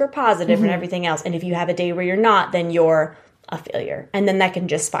be super positive and everything else. And if you have a day where you're not, then you're a failure. And then that can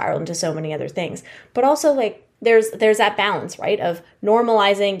just spiral into so many other things. But also like there's that balance, right? Of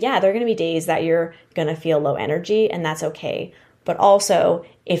normalizing, there are going to be days that you're going to feel low energy and that's okay. But also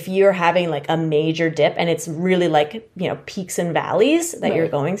if you're having like a major dip and it's really like, you know, peaks and valleys that you're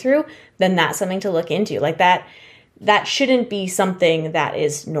going through, then that's something to look into. Like that shouldn't be something that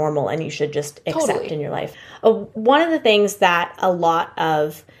is normal and you should just accept in your life. One of the things that a lot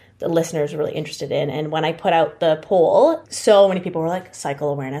of the listeners are really interested in, and when I put out the poll, so many people were like, cycle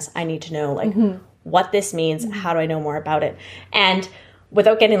awareness. I need to know like what this means. How do I know more about it? And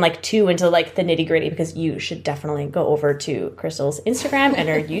without getting like too into like the nitty gritty, because you should definitely go over to Crystal's Instagram and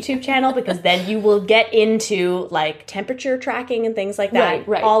her YouTube channel, because then you will get into like temperature tracking and things like that.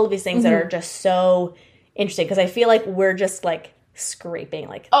 Right. All of these things that are just so interesting, because I feel like we're just like scraping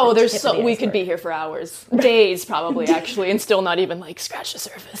like we could be here for hours, days probably actually, and still not even like scratch the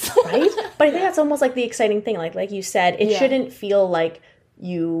surface. Right? But I think that's almost like the exciting thing. Like you said, it shouldn't feel like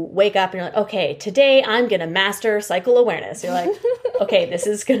you wake up and you're like, okay, today I'm going to master cycle awareness. You're like, okay, this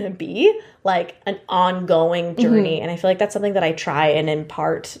is going to be like an ongoing journey. And I feel like that's something that I try and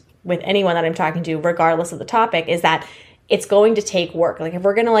impart with anyone that I'm talking to, regardless of the topic, is that it's going to take work. Like if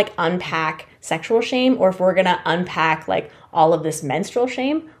we're going to like unpack sexual shame, or if we're going to unpack like all of this menstrual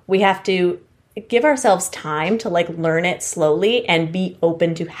shame, we have to give ourselves time to like learn it slowly and be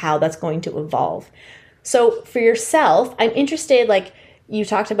open to how that's going to evolve. So for yourself, I'm interested, like, you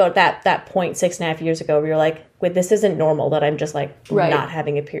talked about that point 6.5 years ago where you're like, wait, this isn't normal that I'm just like not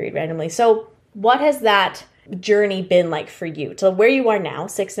having a period randomly. So what has that journey been like for you to where you are now,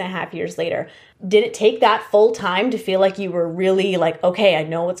 6.5 years later? Did it take that full time to feel like you were really like, okay, I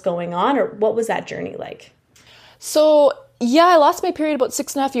know what's going on? Or what was that journey like? So I lost my period about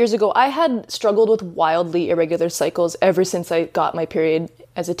 6.5 years ago. I had struggled with wildly irregular cycles ever since I got my period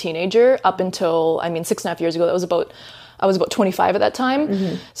as a teenager up until, 6.5 years ago. I was about 25 at that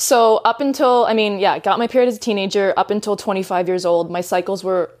time. So up until, got my period as a teenager, up until 25 years old, my cycles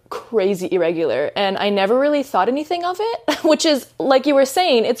were crazy irregular. And I never really thought anything of it, which is, like you were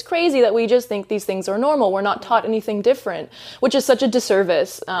saying, it's crazy that we just think these things are normal. We're not taught anything different, which is such a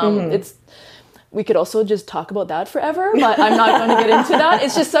disservice. We could also just talk about that forever, but I'm not going to get into that.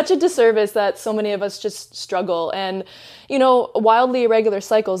 It's just such a disservice that so many of us just struggle. And, you know, wildly irregular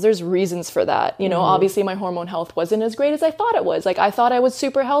cycles, there's reasons for that. You know, obviously my hormone health wasn't as great as I thought it was. Like, I thought I was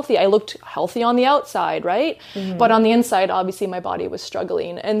super healthy. I looked healthy on the outside, right? But on the inside, obviously my body was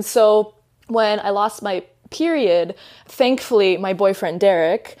struggling. And so when I lost my period, thankfully, my boyfriend,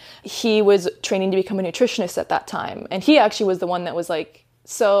 Derek, he was training to become a nutritionist at that time. And he actually was the one that was like,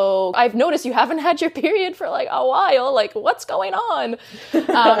 so I've noticed you haven't had your period for like a while, like what's going on?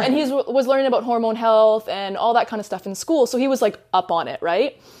 And he was learning about hormone health and all that kind of stuff in school. So he was like up on it,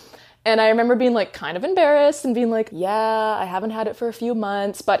 right? And I remember being like kind of embarrassed and being like, yeah, I haven't had it for a few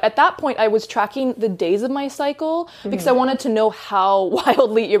months. But at that point I was tracking the days of my cycle because I wanted to know how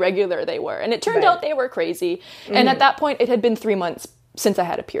wildly irregular they were. And it turned out they were crazy. And at that point it had been 3 months since I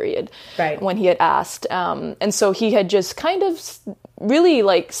had a period when he had asked. And so he had just kind of really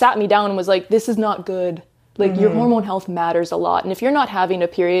like sat me down and was like, this is not good. Like your hormone health matters a lot. And if you're not having a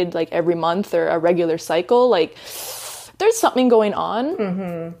period like every month or a regular cycle, like there's something going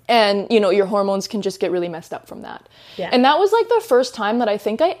on. And, you know, your hormones can just get really messed up from that. And that was like the first time that I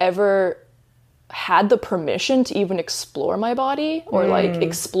think I ever had the permission to even explore my body or like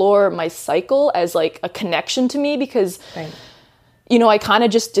explore my cycle as like a connection to me, because you know, I kind of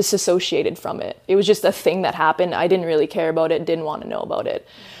just disassociated from it. It was just a thing that happened. I didn't really care about it, didn't want to know about it.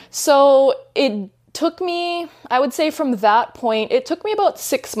 So it took me, I would say from that point, it took me about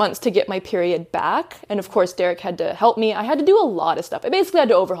 6 months to get my period back. And of course, Derek had to help me. I had to do a lot of stuff. I basically had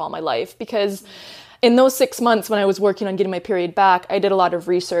to overhaul my life because in those 6 months when I was working on getting my period back, I did a lot of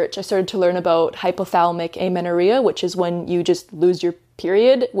research. I started to learn about hypothalamic amenorrhea, which is when you just lose your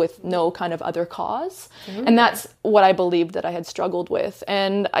period with no kind of other cause. And that's what I believed that I had struggled with.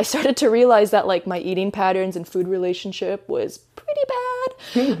 And I started to realize that like my eating patterns and food relationship was pretty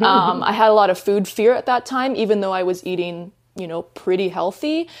bad. I had a lot of food fear at that time, even though I was eating, you know, pretty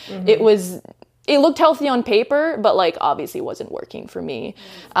healthy. It was it looked healthy on paper, but like obviously wasn't working for me.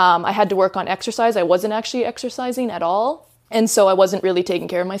 I had to work on exercise. I wasn't actually exercising at all. And so I wasn't really taking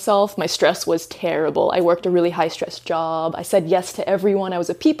care of myself. My stress was terrible. I worked a really high stress job. I said yes to everyone. I was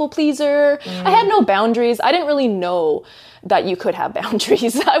a people pleaser. I had no boundaries. I didn't really know that you could have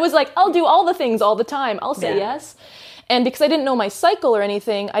boundaries. I was like, I'll do all the things all the time. I'll say yes. And because I didn't know my cycle or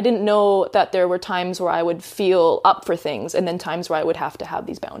anything, I didn't know that there were times where I would feel up for things and then times where I would have to have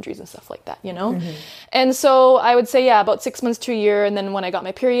these boundaries and stuff like that, you know? And so I would say, about 6 months to a year. And then when I got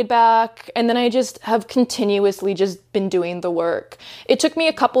my period back, and then I just have continuously just been doing the work. It took me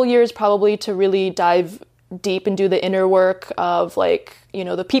a couple years probably to really dive deep and do the inner work of like, you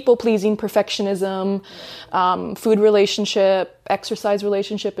know, the people-pleasing perfectionism, food relationship, exercise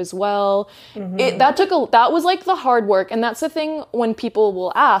relationship as well. That was like the hard work. And that's the thing when people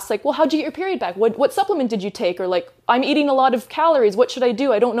will ask, like, well, how'd you get your period back? What supplement did you take? Or like, I'm eating a lot of calories. What should I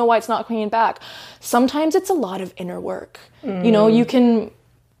do? I don't know why it's not coming back. Sometimes it's a lot of inner work. You know, you can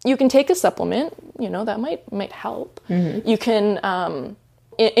take a supplement, you know, that might help. You can,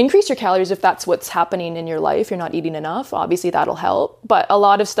 increase your calories if that's what's happening in your life. You're not eating enough. Obviously, that'll help. But a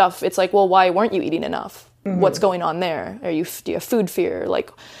lot of stuff, it's like, well, why weren't you eating enough? What's going on there? Do you have food fear?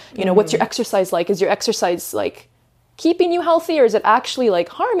 Like, you know, what's your exercise like? Is your exercise like keeping you healthy, or is it actually like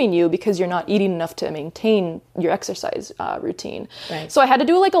harming you because you're not eating enough to maintain your exercise routine? Right. So I had to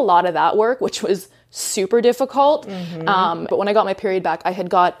do like a lot of that work, which was super difficult. But when I got my period back, I had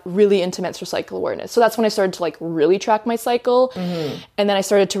got really into menstrual cycle awareness. So that's when I started to like really track my cycle. And then I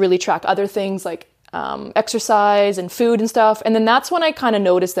started to really track other things like exercise and food and stuff. And then that's when I kind of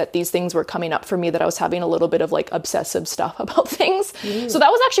noticed that these things were coming up for me, that I was having a little bit of like obsessive stuff about things. So that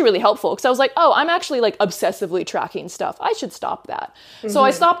was actually really helpful, because I was like, oh, I'm actually like obsessively tracking stuff. I should stop that. So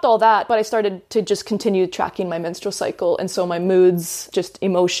I stopped all that, but I started to just continue tracking my menstrual cycle. And so my moods, just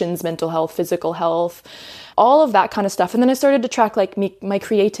emotions, mental health, physical health, all of that kind of stuff. And then I started to track like my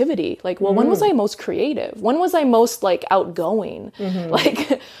creativity. Like, well, when was I most creative? When was I most like outgoing?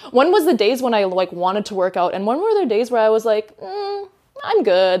 Like, when was the days when I like wanted to work out? And when were there days where I was like, I'm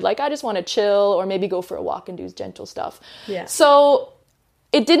good. Like, I just want to chill, or maybe go for a walk and do gentle stuff. Yeah. So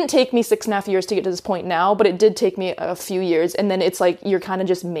it didn't take me 6.5 years to get to this point now, but it did take me a few years. And then it's like, you're kind of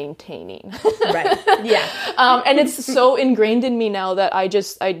just maintaining. Right. Yeah. And it's so ingrained in me now that I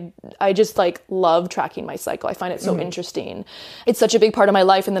just like love tracking my cycle. I find it so interesting. It's such a big part of my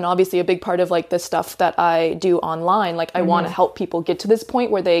life. And then obviously a big part of like the stuff that I do online. Like, I want to help people get to this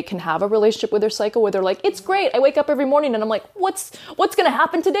point where they can have a relationship with their cycle, where they're like, it's great. I wake up every morning and I'm like, what's going to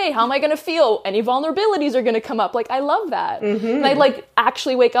happen today? How am I going to feel? Any vulnerabilities are going to come up. Like, I love that. And I like actually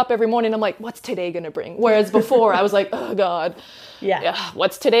wake up every morning, I'm like, what's today gonna bring? Whereas before I was like, oh god,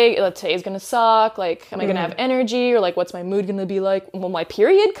 what's today? Today's gonna suck. Like, am I gonna have energy? Or like, what's my mood gonna be like? Will my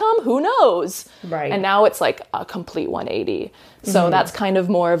period come? Who knows? Right. And now it's like a complete 180. So that's kind of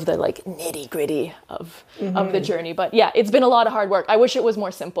more of the like nitty gritty of the journey. But yeah, it's been a lot of hard work. I wish it was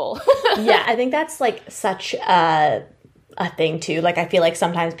more simple. Yeah, I think that's like such a thing too. Like, I feel like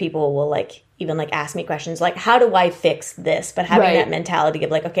sometimes people will like even like ask me questions like, how do I fix this? But having that mentality of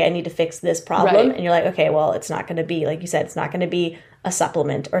like, okay, I need to fix this problem. And you're like, okay, well, it's not going to be, like you said, it's not going to be a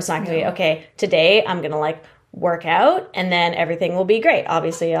supplement, or it's not going to be, okay, today I'm going to like work out and then everything will be great.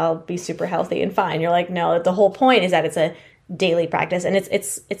 Obviously I'll be super healthy and fine. You're like, no, the whole point is that it's a daily practice, and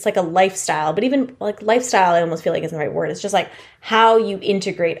it's like a lifestyle. But even like lifestyle, I almost feel like isn't the right word. It's just like how you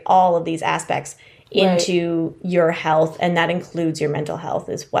integrate all of these aspects into your health, and that includes your mental health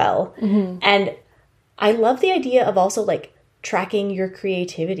as well. And I love the idea of also like tracking your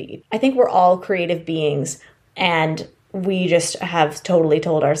creativity. I think we're all creative beings, and we just have totally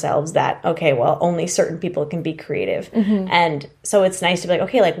told ourselves that, okay, well, only certain people can be creative. And so it's nice to be like,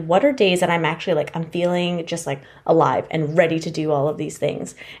 okay, like, what are days that I'm actually like, I'm feeling just like alive and ready to do all of these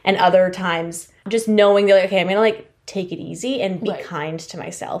things. And other times just knowing that, like, okay, I'm going to like take it easy and be kind to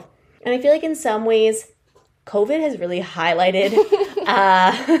myself. And I feel like in some ways, COVID has really highlighted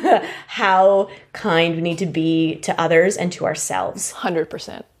how kind we need to be to others and to ourselves. 100%.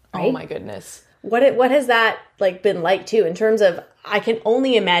 Right? Oh my goodness. What has that like been like too, in terms of, I can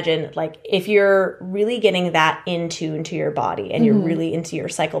only imagine like if you're really getting that in tune to your body and you're really into your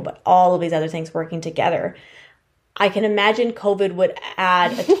cycle, but all of these other things working together, I can imagine COVID would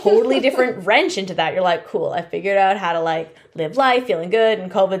add a totally different wrench into that. You're like, cool, I figured out how to like live life feeling good.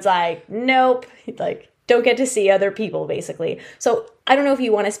 And COVID's like, nope, like don't get to see other people basically. So I don't know if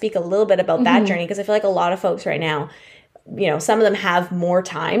you want to speak a little bit about that journey, because I feel like a lot of folks right now, you know, some of them have more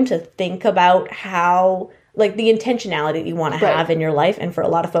time to think about how, like, the intentionality that you want to have in your life. And for a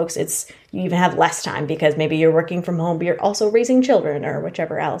lot of folks, it's, you even have less time because maybe you're working from home, but you're also raising children or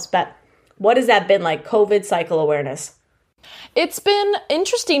whichever else. But What has that been like, COVID cycle awareness? It's been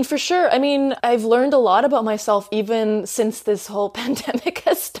interesting for sure. I mean, I've learned a lot about myself even since this whole pandemic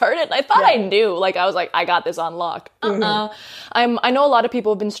has started. I thought I knew, like, I was like, I got this on lock. I know a lot of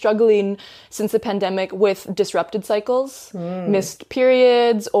people have been struggling since the pandemic with disrupted cycles, missed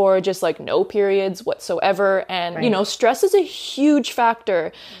periods, or just like no periods whatsoever. And, you know, stress is a huge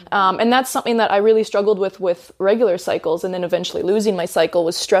factor. And that's something that I really struggled with regular cycles. And then eventually losing my cycle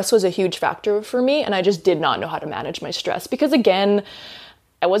was stress was a huge factor for me. And I just did not know how to manage my stress because again,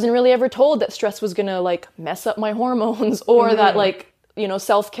 I wasn't really ever told that stress was gonna like mess up my hormones or that like, you know,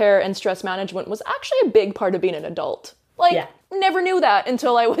 self-care and stress management was actually a big part of being an adult. Like, never knew that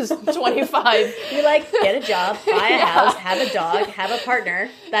until I was 25. You're like, get a job, buy a house, have a dog, have a partner.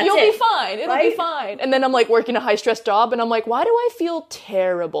 That's You'll it. be fine. It'll be fine. And then I'm like working a high stress job and I'm like, why do I feel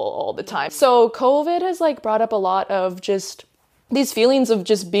terrible all the time? So COVID has like brought up a lot of just these feelings of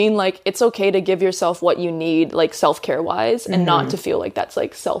just being like, it's okay to give yourself what you need, like self-care wise, and not to feel like that's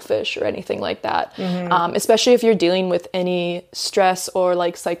like selfish or anything like that. Especially if you're dealing with any stress or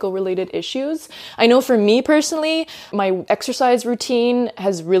like cycle related issues. I know for me personally, my exercise routine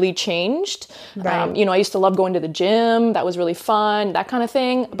has really changed. You know, I used to love going to the gym. That was really fun, that kind of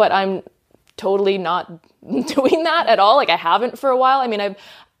thing. But I'm totally not doing that at all. Like I haven't for a while. I mean,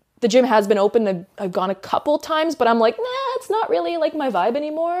 the gym has been open. I've gone a couple times, but I'm like, nah, it's not really like my vibe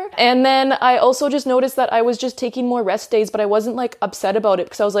anymore. And then I also just noticed that I was just taking more rest days, but I wasn't like upset about it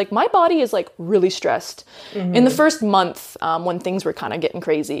because I was like, my body is like really stressed. In the first month, when things were kind of getting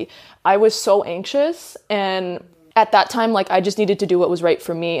crazy, I was so anxious. And at that time, like I just needed to do what was right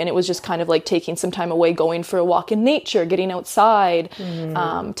for me. And it was just kind of like taking some time away, going for a walk in nature, getting outside,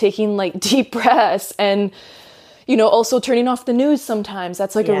 taking like deep breaths and, you know, also turning off the news sometimes.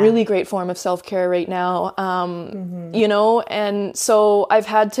 That's like a really great form of self-care right now, you know? And so I've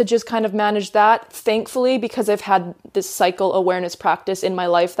had to just kind of manage that, thankfully, because I've had this cycle awareness practice in my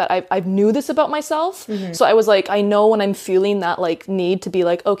life that I knew this about myself. So I was like, I know when I'm feeling that like need to be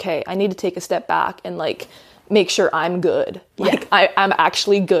like, okay, I need to take a step back and like make sure I'm good. Like I'm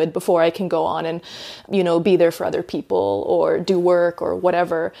actually good before I can go on and, you know, be there for other people or do work or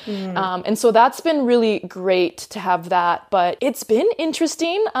whatever. And so that's been really great to have that, but it's been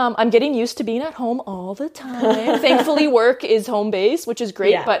interesting. I'm getting used to being at home all the time. Thankfully work is home based, which is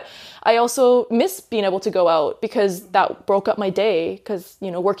great, but I also miss being able to go out because that broke up my day because,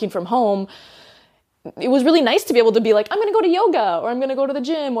 you know, working from home, it was really nice to be able to be like, I'm going to go to yoga or I'm going to go to the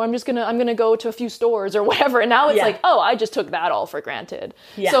gym or I'm going to go to a few stores or whatever. And now it's like, oh, I just took that all for granted.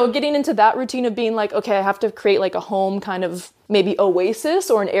 So getting into that routine of being like, okay, I have to create like a home kind of maybe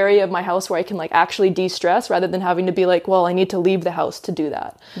oasis or an area of my house where I can like actually de-stress rather than having to be like, well, I need to leave the house to do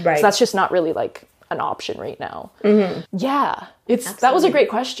that. So that's just not really like an option right now. Yeah. That was a great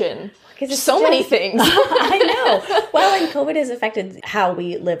question. So many things. I know. Well, and COVID has affected how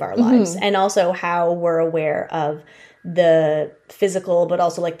we live our lives and also how we're aware of the physical, but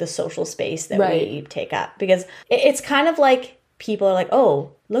also like the social space that we take up. Because it's kind of like people are like,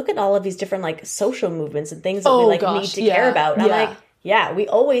 oh, look at all of these different like social movements and things that we like need to care about. And I'm like, yeah, we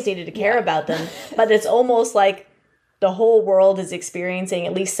always needed to care about them. But it's almost like the whole world is experiencing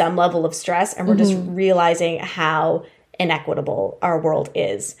at least some level of stress. And we're just realizing how inequitable our world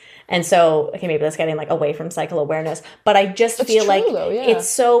is. And so, okay, maybe that's getting like away from cycle awareness, but I just feel like it's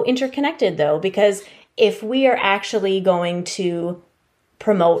so interconnected though, because if we are actually going to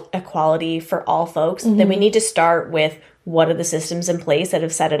promote equality for all folks, then we need to start with what are the systems in place that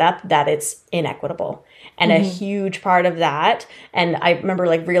have set it up that it's inequitable. And a huge part of that, and I remember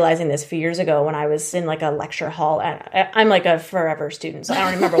like realizing this a few years ago when I was in like a lecture hall. I'm like a forever student, so I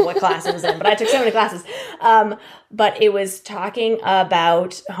don't remember what class it was in, but I took so many classes. But it was talking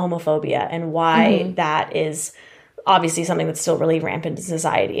about homophobia and why that is obviously something that's still really rampant in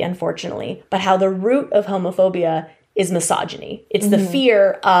society, unfortunately. But how the root of homophobia is misogyny. It's the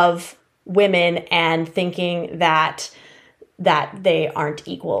fear of women and thinking that they aren't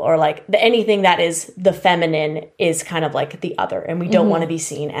equal, or like anything that is the feminine is kind of like the other, and we don't want to be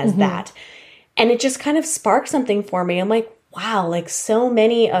seen as that. And it just kind of sparked something for me. I'm like, wow, like so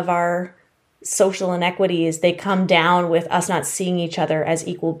many of our social inequities, they come down with us not seeing each other as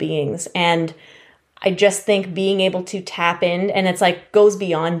equal beings. And I just think being able to tap in, and it's like goes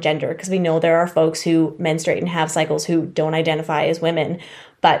beyond gender, because we know there are folks who menstruate and have cycles who don't identify as women,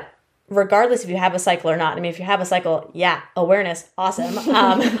 but regardless if you have a cycle or not. I mean, if you have a cycle, yeah, awareness, awesome.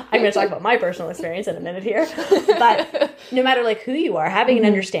 I'm going to talk about my personal experience in a minute here. But no matter like who you are, having an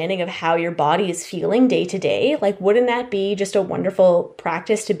understanding of how your body is feeling day to day, like wouldn't that be just a wonderful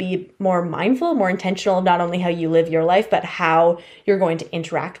practice to be more mindful, more intentional of not only how you live your life, but how you're going to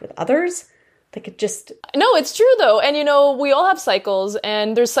interact with others? Like it just... No, it's true though. And you know, we all have cycles,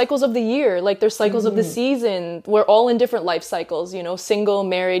 and there's cycles of the year, like there's cycles of the season. We're all in different life cycles, you know, single,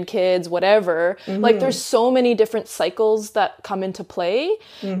 married, kids, whatever. Like there's so many different cycles that come into play.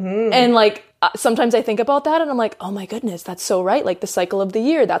 And like, sometimes I think about that and I'm like, oh my goodness, that's so right. Like the cycle of the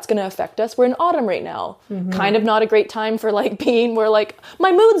year, that's going to affect us. We're in autumn right now. Kind of not a great time for like being where like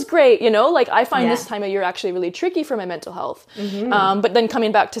my mood's great, you know, like I find this time of year actually really tricky for my mental health. But then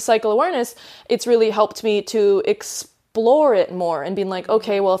coming back to cycle awareness, it's really helped me to explore it more and being like,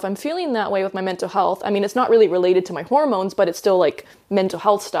 okay, well, if I'm feeling that way with my mental health, I mean, it's not really related to my hormones, but it's still like mental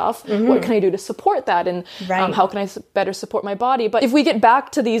health stuff. What can I do to support that? And how can I better support my body? But if we get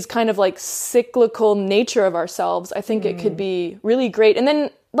back to these kind of like cyclical nature of ourselves, I think it could be really great. And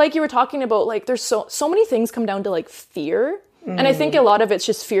then like you were talking about, like there's so many things come down to like fear. And I think a lot of it's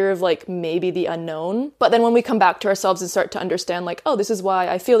just fear of like maybe the unknown. But then when we come back to ourselves and start to understand like, oh, this is why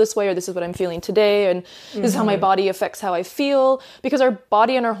I feel this way, or this is what I'm feeling today, and this is how my body affects how I feel. Because our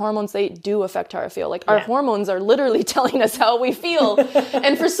body and our hormones, they do affect how I feel. Like our hormones are literally telling us how we feel.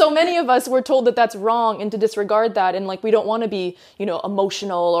 And for so many of us, we're told that that's wrong and to disregard that. And like, we don't want to be, you know,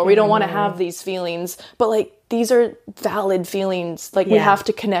 emotional, or we don't want to have these feelings. But like, these are valid feelings. Like we have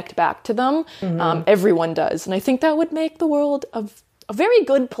to connect back to them. Everyone does. And I think that would make the world a very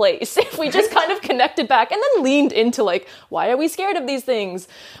good place if we just kind of connected back and then leaned into like, why are we scared of these things?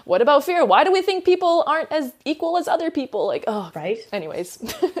 What about fear? Why do we think people aren't as equal as other people? Like, oh, right. Anyways.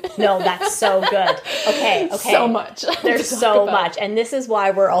 No, that's so good. Okay. So much. There's so much. And this is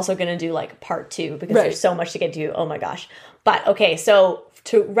why we're also going to do like part 2, because there's so much to get to. Oh my gosh. But okay. So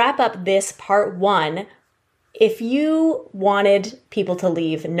to wrap up this part 1, if you wanted people to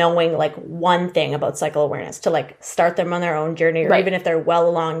leave knowing like one thing about cycle awareness to like start them on their own journey, or even if they're well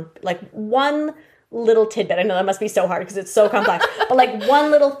along, like one little tidbit, I know that must be so hard because it's so complex, but like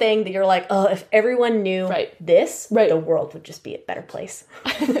one little thing that you're like, oh, if everyone knew this, the world would just be a better place.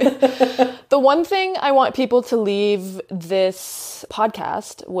 The one thing I want people to leave this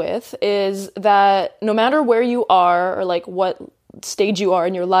podcast with is that no matter where you are, or like what stage you are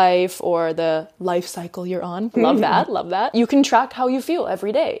in your life, or the life cycle you're on. Love that. You can track how you feel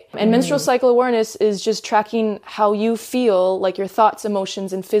every day. And menstrual cycle awareness is just tracking how you feel, like your thoughts,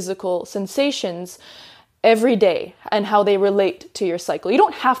 emotions, and physical sensations every day, and how they relate to your cycle. You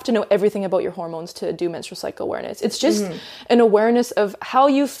don't have to know everything about your hormones to do menstrual cycle awareness. It's just an awareness of how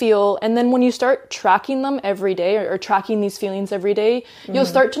you feel. And then when you start tracking them every day, or tracking these feelings every day, you'll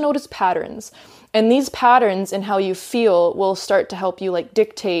start to notice patterns. And these patterns in how you feel will start to help you like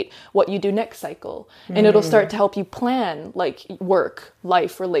dictate what you do next cycle. And it'll start to help you plan like work,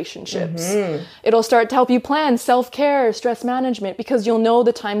 life, relationships. It'll start to help you plan self-care, stress management, because you'll know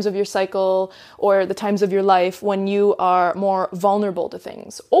the times of your cycle or the times of your life when you are more vulnerable to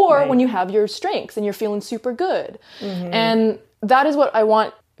things, or when you have your strengths and you're feeling super good. And that is what I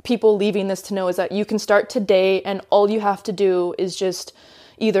want people leaving this to know, is that you can start today, and all you have to do is just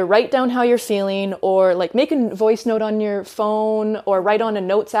either write down how you're feeling, or like make a voice note on your phone, or write on a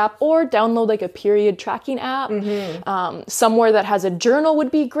notes app, or download like a period tracking app. Somewhere that has a journal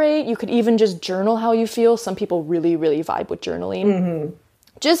would be great. You could even just journal how you feel. Some people really, really vibe with journaling.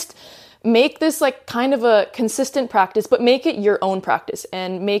 Just make this like kind of a consistent practice, but make it your own practice,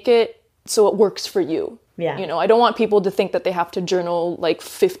 and make it so it works for you. You know, I don't want people to think that they have to journal like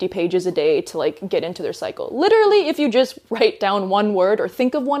 50 pages a day to like get into their cycle. Literally, if you just write down one word or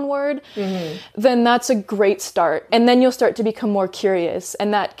think of one word, then that's a great start. And then you'll start to become more curious,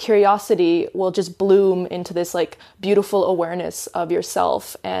 and that curiosity will just bloom into this like beautiful awareness of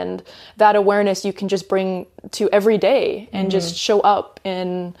yourself. And that awareness you can just bring to every day, and just show up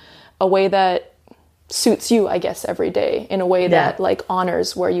in a way that suits you, I guess, every day, in a way that like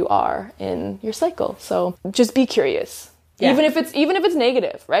honors where you are in your cycle. So just be curious. Even if it's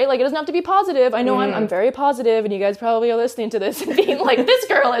negative, right? Like it doesn't have to be positive. I know I'm very positive, and you guys probably are listening to this and being like, this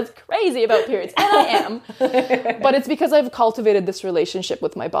girl is crazy about periods. And I am. But it's because I've cultivated this relationship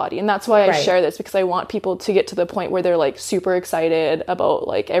with my body. And that's why I share this, because I want people to get to the point where they're like super excited about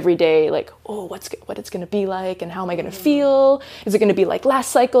like every day, like, oh, what it's going to be like, and how am I going to feel? Is it going to be like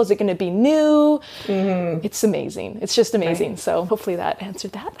last cycle? Is it going to be new? It's amazing. It's just amazing. So hopefully that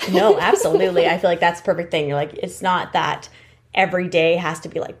answered that. No, absolutely. I feel like that's the perfect thing. You're like, it's not that every day has to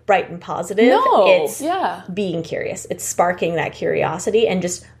be like bright and positive. No. It's Yeah. being curious. It's sparking that curiosity and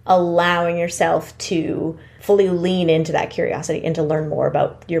just allowing yourself to fully lean into that curiosity and to learn more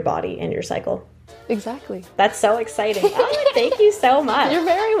about your body and your cycle. Exactly. That's so exciting. Oh, thank you so much. You're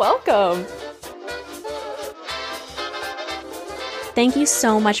very welcome. Thank you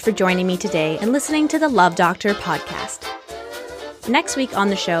so much for joining me today and listening to the Love Doctor podcast. Next week on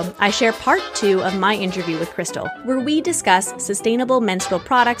the show, I share part 2 of my interview with Crystal, where we discuss sustainable menstrual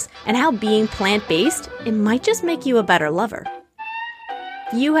products and how being plant-based, it might just make you a better lover.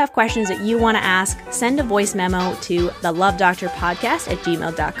 If you have questions that you want to ask, send a voice memo to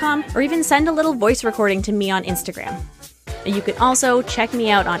thelovedoctorpodcast@gmail.com or even send a little voice recording to me on Instagram. You can also check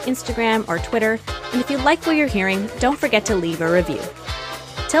me out on Instagram or Twitter, and if you like what you're hearing, don't forget to leave a review.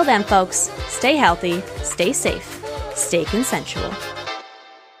 Till then, folks, stay healthy, stay safe, stay consensual.